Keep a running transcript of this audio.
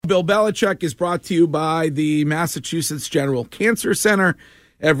Bill Belichick is brought to you by the Massachusetts General Cancer Center.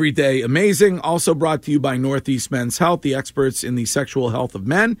 Every day amazing. Also brought to you by Northeast Men's Health, the experts in the sexual health of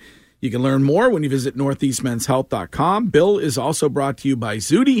men. You can learn more when you visit northeastmenshealth.com. Bill is also brought to you by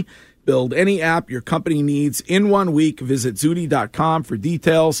Zudy. Build any app your company needs in 1 week. Visit Zudy.com for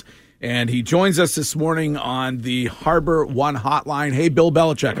details. And he joins us this morning on the Harbor One hotline. Hey, Bill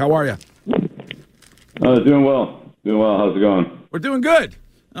Belichick, how are you? Doing well. How's it going? We're doing good.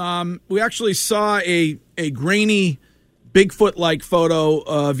 We actually saw a grainy Bigfoot-like photo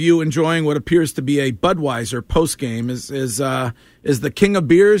of you enjoying what appears to be a Budweiser postgame. Is the King of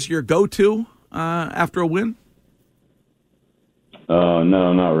Beers your go-to after a win? No,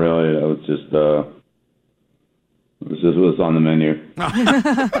 not really. It was just what's on the menu.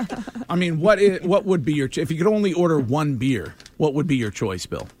 I mean, what would be your if you could only order one beer? What would be your choice,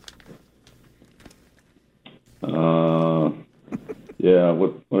 Bill? Yeah,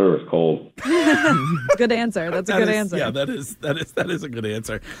 whatever it's cold. Good answer. That's a good answer. Yeah, that is a good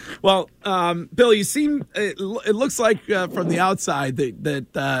answer. Well, Bill, you seem it looks like from the outside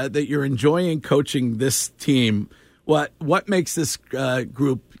that you're enjoying coaching this team. What makes this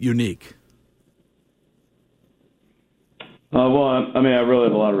group unique? Well, I mean, I really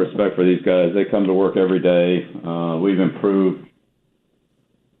have a lot of respect for these guys. They come to work every day. We've improved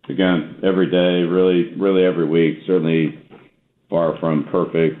again every day, really every week. Certainly far from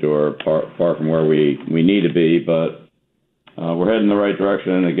perfect or far from where we need to be, but we're heading in the right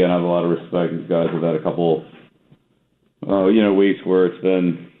direction. And again, I have a lot of respect. These guys have had a couple, weeks where it's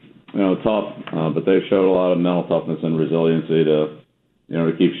been, tough, but they've showed a lot of mental toughness and resiliency to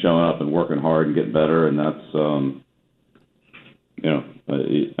keep showing up and working hard and getting better. And that's,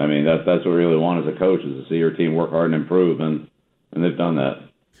 that's what we really want as a coach, is to see your team work hard and improve, and they've done that.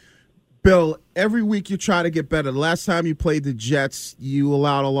 Bill, every week you try to get better. The last time you played the Jets, you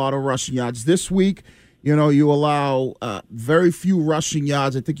allowed a lot of rushing yards. This week, you allow very few rushing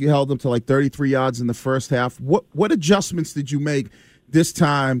yards. I think you held them to like 33 yards in the first half. What adjustments did you make this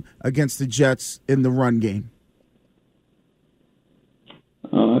time against the Jets in the run game?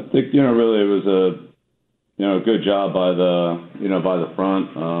 I think really it was a good job by the front.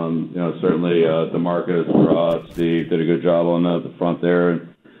 Certainly DeMarcus, Rod, Steve did a good job on the front there.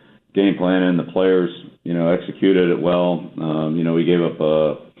 Game plan, and the players, executed it well. We gave up,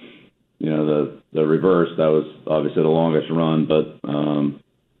 the reverse. That was obviously the longest run, but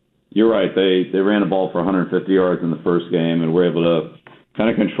you're right. They ran the ball for 150 yards in the first game, and were able to kind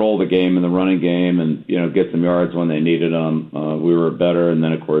of control the game in the running game, and get some yards when they needed them. We were better, and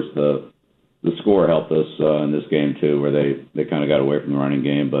then of course the score helped us in this game too, where they kind of got away from the running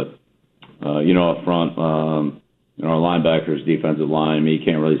game, but up front. Our linebackers, defensive line, you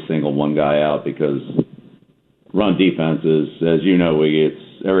can't really single one guy out, because run defense is, as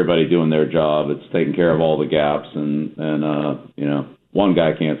it's everybody doing their job. It's taking care of all the gaps, and one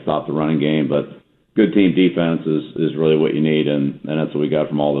guy can't stop the running game, but good team defense is really what you need, and that's what we got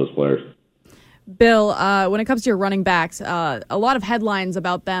from all those players. Bill, when it comes to your running backs, a lot of headlines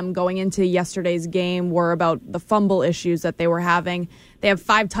about them going into yesterday's game were about the fumble issues that they were having. They have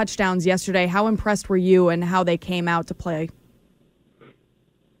 5 touchdowns yesterday. How impressed were you and how they came out to play?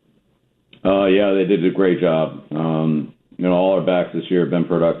 Yeah, they did a great job. All our backs this year have been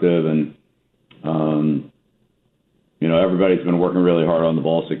productive, and everybody's been working really hard on the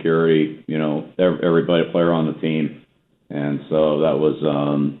ball security. Everybody player on the team, and so that was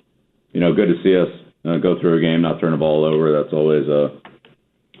good to see us go through a game, not turn the ball over. That's always a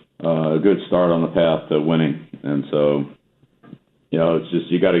good start on the path to winning, and so. It's just,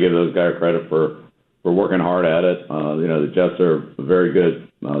 you got to give those guys credit for working hard at it. The Jets are a very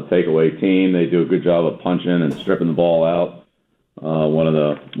good takeaway team. They do a good job of punching and stripping the ball out. One of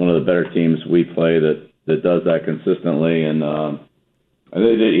the better teams we play that does that consistently, and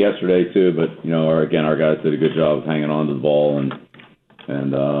they did it yesterday too. But our guys did a good job of hanging on to the ball and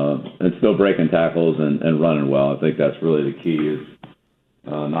still breaking tackles and running well. I think that's really the key, is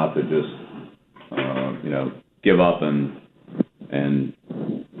not to just give up and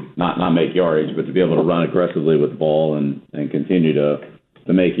not make yardage, but to be able to run aggressively with the ball and continue to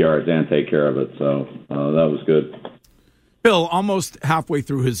make yards and take care of it. So that was good. Bill, almost halfway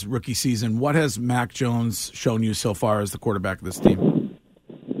through his rookie season, what has Mac Jones shown you so far as the quarterback of this team?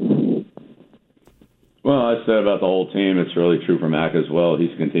 Well, I said about the whole team, it's really true for Mac as well.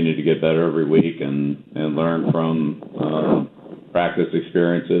 He's continued to get better every week and learn from practice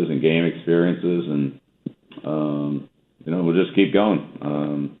experiences and game experiences, and we'll just keep going.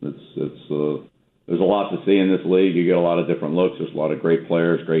 There's a lot to see in this league. You get a lot of different looks. There's a lot of great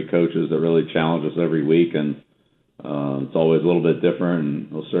players, great coaches that really challenge us every week, and It's always a little bit different, and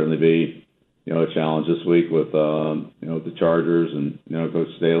it'll certainly be, a challenge this week with, the Chargers and, Coach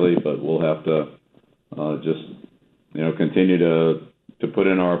Staley. But we'll have to just, continue to put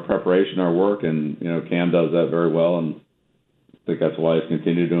in our preparation, our work, and, Cam does that very well, and I think that's why he's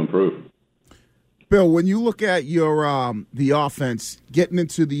continued to improve. Bill, when you look at your the offense getting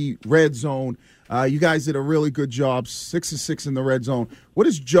into the red zone, you guys did a really good job, 6 of 6 in the red zone. What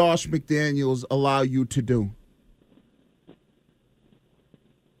does Josh McDaniels allow you to do?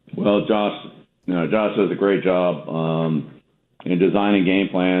 Well, Josh does a great job in designing game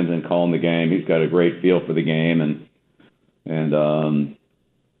plans and calling the game. He's got a great feel for the game, and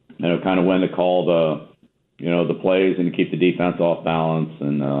kind of when to call the plays and to keep the defense off balance.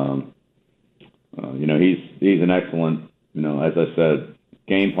 And he's an excellent, as I said,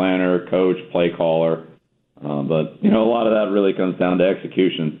 game planner, coach, play caller. But a lot of that really comes down to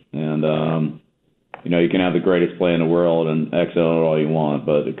execution. And you can have the greatest play in the world and excel at all you want,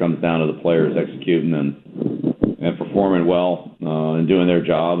 but it comes down to the players executing and performing well and doing their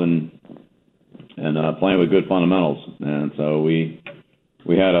job and playing with good fundamentals. And so we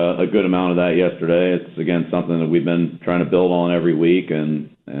had a good amount of that yesterday. It's, again, something that we've been trying to build on every week, and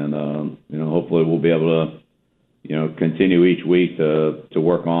hopefully we'll be able to, continue each week to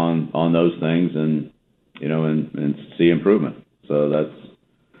work on those things and see improvement. So that's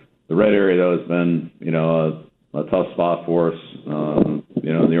the red area, though, has been, a tough spot for us. In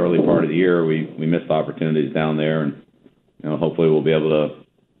the early part of the year, we missed opportunities down there, and, hopefully we'll be able to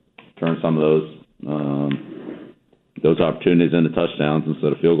turn some of those opportunities into touchdowns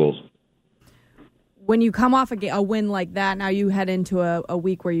instead of field goals. When you come off a win like that, now you head into a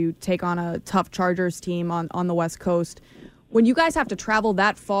week where you take on a tough Chargers team on the West Coast. When you guys have to travel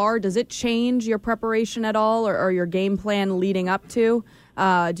that far, does it change your preparation at all or your game plan leading up to?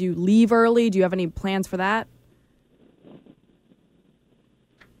 Do you leave early? Do you have any plans for that?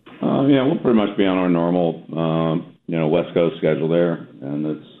 We'll pretty much be on our normal, West Coast schedule there, and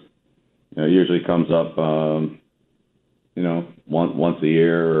it's usually comes up, once a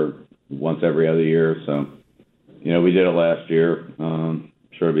year or once every other year. So, we did it last year.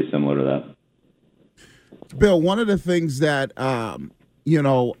 Sure, it'll be similar to that. Bill, one of the things that, I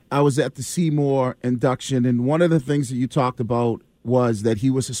was at the Seymour induction, and one of the things that you talked about was that he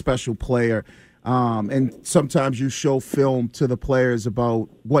was a special player. And sometimes you show film to the players about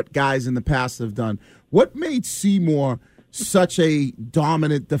what guys in the past have done. What made Seymour such a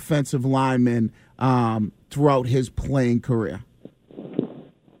dominant defensive lineman throughout his playing career?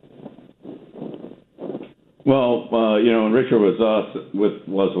 Well, when Richard was with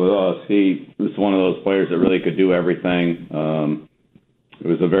us, he was one of those players that really could do everything. He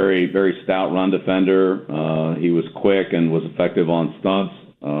was a very, very stout run defender. He was quick and was effective on stunts.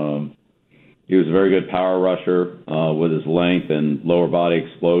 He was a very good power rusher with his length and lower body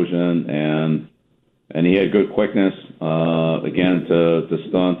explosion, and he had good quickness again to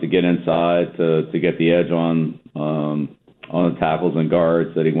stunt, to get inside, to get the edge on the tackles and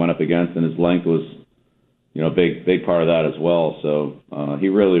guards that he went up against, and his length was big part of that as well. So he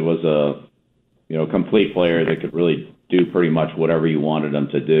really was a complete player that could really do pretty much whatever you wanted him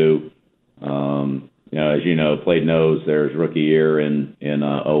to do. As you know, played nose there his rookie year in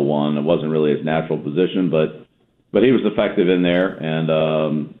 01. It wasn't really his natural position, but he was effective in there, and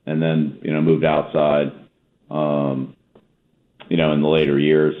then moved outside. In the later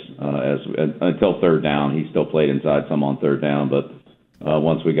years, until third down, he still played inside some on third down. But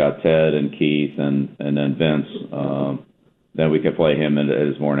once we got Ted and Keith and then Vince, then we could play him at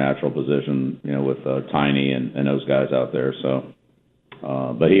his more natural position, with Tiny and those guys out there. So.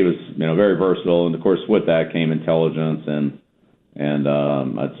 But he was, very versatile, and of course with that came intelligence and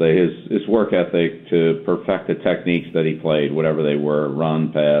I'd say his work ethic to perfect the techniques that he played, whatever they were: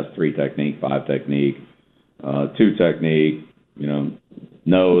 run, pass, 3 technique, 5 technique, 2 technique,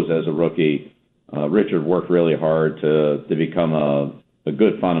 nose as a rookie. Richard worked really hard to become a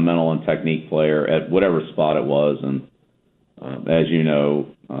good fundamental and technique player at whatever spot it was, and as you know.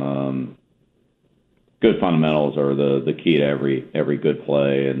 Good fundamentals are the key to every good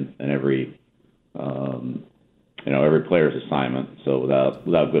play and every every player's assignment. So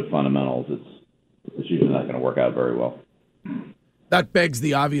without good fundamentals, it's usually not going to work out very well. That begs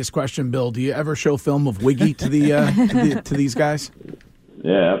the obvious question, Bill. Do you ever show film of Wiggy to to these guys?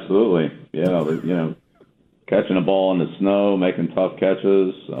 Yeah, absolutely. Yeah, catching a ball in the snow, making tough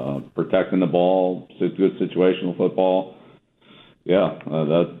catches, protecting the ball, good situational football. Yeah, he's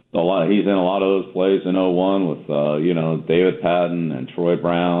in a lot of those plays in 01 with David Patton and Troy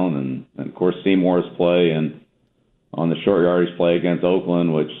Brown and of course Seymour's play and on the short yardage play against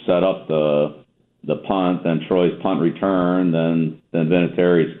Oakland, which set up the the punt, then Troy's punt return, then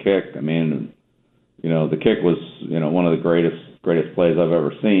Vinatieri's kick. I mean, the kick was, one of the greatest plays I've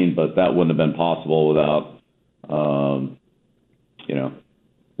ever seen, but that wouldn't have been possible without,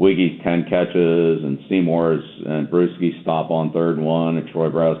 Wiggy's 10 catches and Seymour's and Brewski's stop on 3rd and 1 and Troy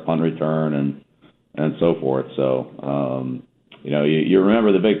Brow's punt return and so forth. So, you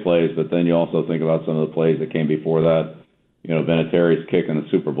remember the big plays, but then you also think about some of the plays that came before that. Vinatieri's kick in the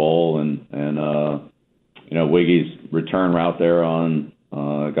Super Bowl and Wiggy's return route there on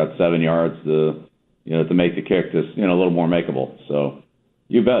got 7 yards to make the kick just a little more makeable. So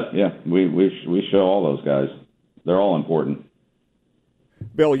you bet, yeah, we show all those guys. They're all important.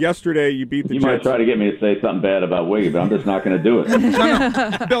 Bill, yesterday you beat the Jets. You might try to get me to say something bad about Wiggy, but I'm just not going to do it.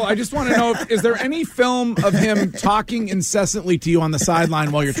 No. Bill, I just want to know, is there any film of him talking incessantly to you on the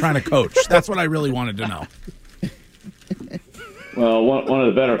sideline while you're trying to coach? That's what I really wanted to know. Well, one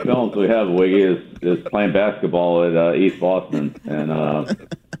of the better films we have of Wiggy is playing basketball at East Boston, and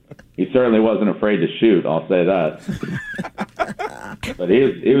he certainly wasn't afraid to shoot. I'll say that. But he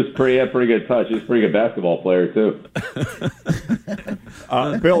had pretty good touch. He was a pretty good basketball player too.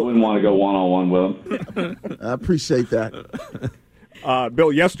 Bill, wouldn't want to go one-on-one with him. I appreciate that.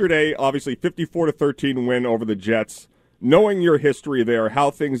 Bill, yesterday, obviously 54-13 win over the Jets. Knowing your history there, how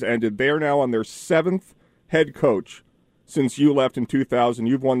things ended, they are now on their 7th head coach since you left in 2000.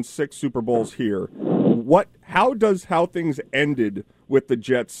 You've won 6 Super Bowls here. How things ended with the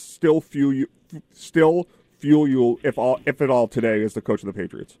Jets still fuel you, if at all, today as the coach of the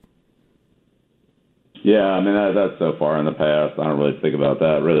Patriots? Yeah, I mean that's so far in the past. I don't really think about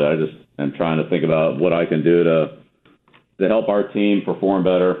that. Really, I just am trying to think about what I can do to help our team perform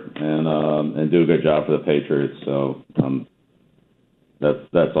better and do a good job for the Patriots. So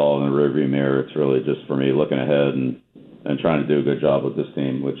that's all in the rearview mirror. It's really just for me looking ahead and trying to do a good job with this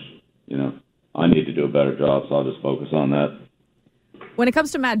team, which I need to do a better job. So I'll just focus on that. When it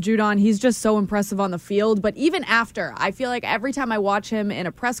comes to Matt Judon, he's just so impressive on the field. But even after, I feel like every time I watch him in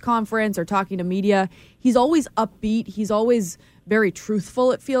a press conference or talking to media, he's always upbeat. He's always very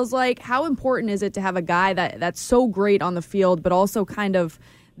truthful, it feels like. How important is it to have a guy that's so great on the field, but also kind of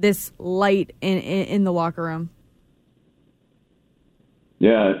this light in the locker room?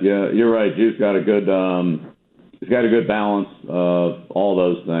 Yeah, you're right. Jude's got a good balance of all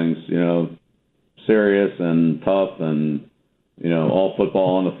those things. Serious and tough and all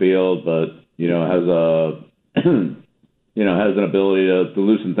football on the field, but has has an ability to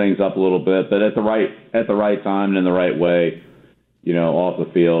loosen things up a little bit, but at the right time and in the right way. Off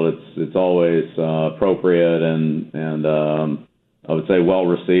the field, it's always appropriate and I would say well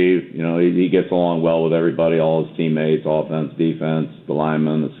received. He gets along well with everybody, all his teammates, offense, defense, the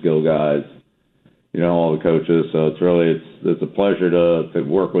linemen, the skill guys, all the coaches. So it's a pleasure to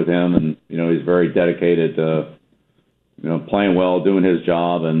work with him, and he's very dedicated to playing well, doing his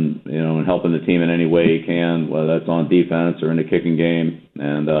job, and and helping the team in any way he can, whether that's on defense or in the kicking game.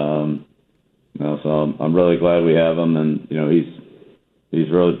 And so I'm really glad we have him, and he's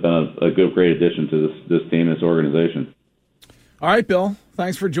really been a great addition to this team, this organization. All right, Bill.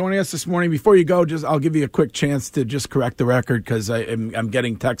 Thanks for joining us this morning. Before you go, I'll give you a quick chance to just correct the record because I'm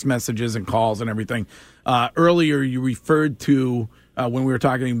getting text messages and calls and everything. Earlier, you referred to when we were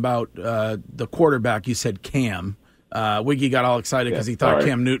talking about the quarterback. You said Cam. Wiggy got all excited because he thought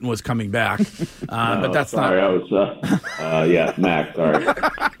Cam Newton was coming back, but that's not. I was Mac. Sorry.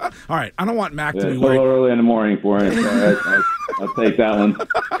 All right, I don't want Mac to be It's a worried. little early in the morning for him. So I'll take that one.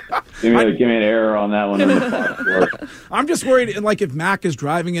 Give me an error on that one. In the I'm just worried, like if Mac is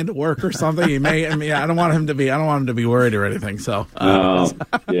driving into work or something, he may. I mean, I don't want him to be worried or anything. So.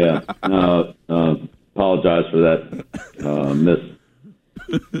 Apologize for that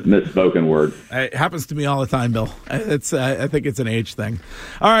misspoken word. It happens to me all the time, Bill. I think it's an age thing.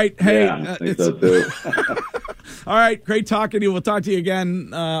 All right, hey, I think so too. All right, great talking to you. We'll talk to you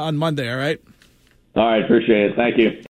again on Monday. All right. All right, appreciate it. Thank you.